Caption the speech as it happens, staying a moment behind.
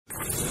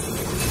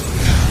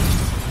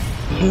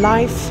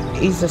Life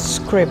is a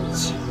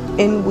script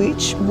in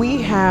which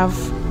we have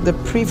the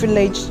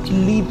privileged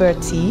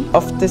liberty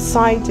of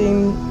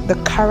deciding the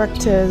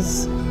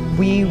characters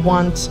we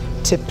want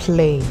to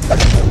play.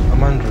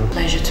 Amandro.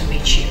 Pleasure to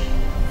meet you.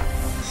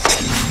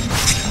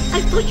 I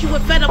thought you were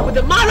fed up with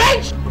the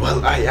marriage!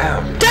 Well, I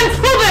am. Then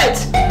prove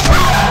it!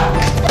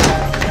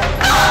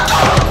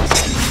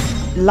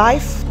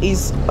 Life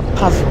is a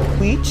puzzle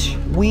which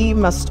we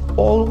must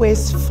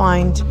always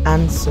find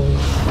answers.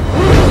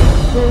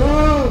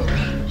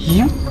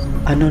 You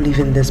are not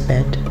leaving this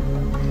bed.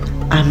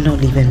 I'm not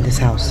leaving this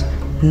house.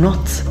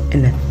 Not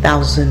in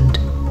 1,000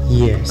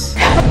 years.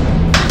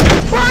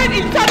 Pride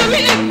is coming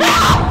in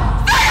now!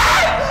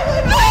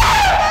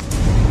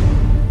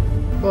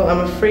 Well, I'm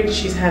afraid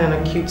she's had an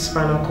acute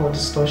spinal cord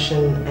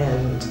distortion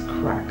and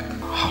crack.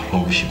 How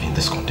long will she be in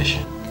this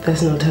condition?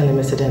 There's no telling,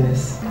 Mr.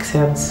 Dennis,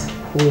 except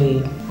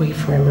we wait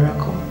for a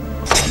miracle.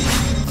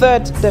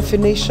 Third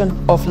definition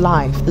of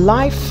life.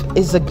 Life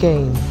is a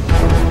game.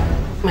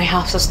 My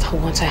half-sister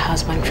wants her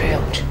husband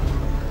trailed.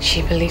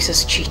 She believes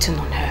he's cheating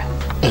on her.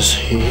 Is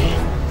he?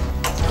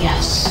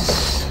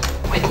 Yes,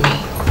 with me.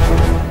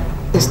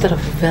 Instead of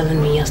revealing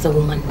me as the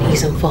woman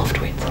he's involved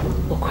with,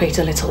 or create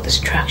a little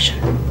distraction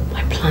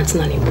by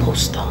planting an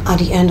imposter. At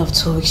the end of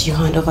 2 weeks, you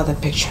hand over the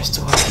pictures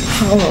to her.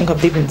 How long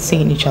have they been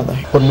seeing each other?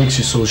 What makes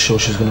you so sure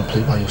she's gonna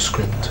play by your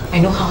script? I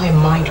know how her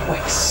mind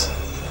works.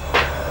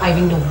 I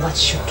even know what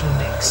she'll do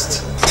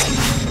next.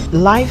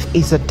 Life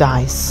is a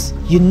dice.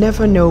 You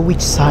never know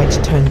which side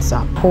turns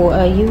up. Who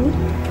are you?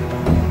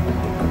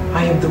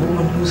 I am the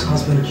woman whose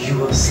husband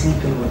you are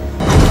sleeping with.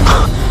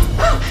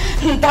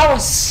 That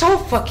was so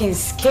fucking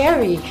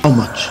scary. How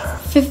much?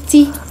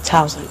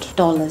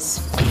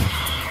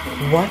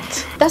 $50,000.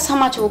 What? That's how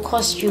much it will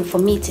cost you for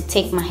me to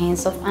take my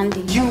hands off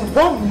Andy. You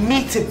want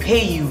me to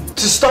pay you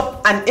to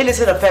stop an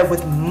illicit affair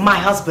with my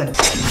husband?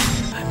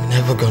 I'm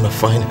never gonna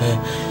find her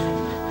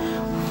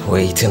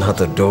waiting at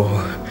the door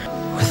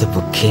with a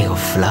bouquet of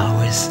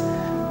flowers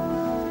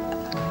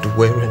and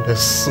wearing a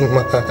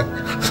smile.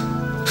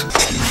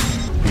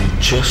 We're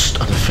just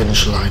at the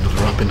finish line of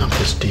wrapping up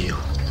this deal,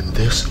 and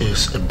this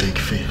is a big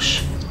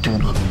fish. Do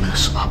not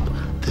mess up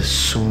this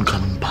soon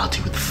coming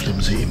party with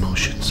flimsy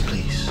emotions,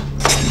 please.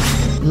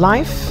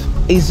 Life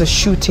is a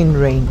shooting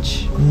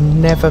range.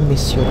 Never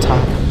miss your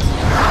target.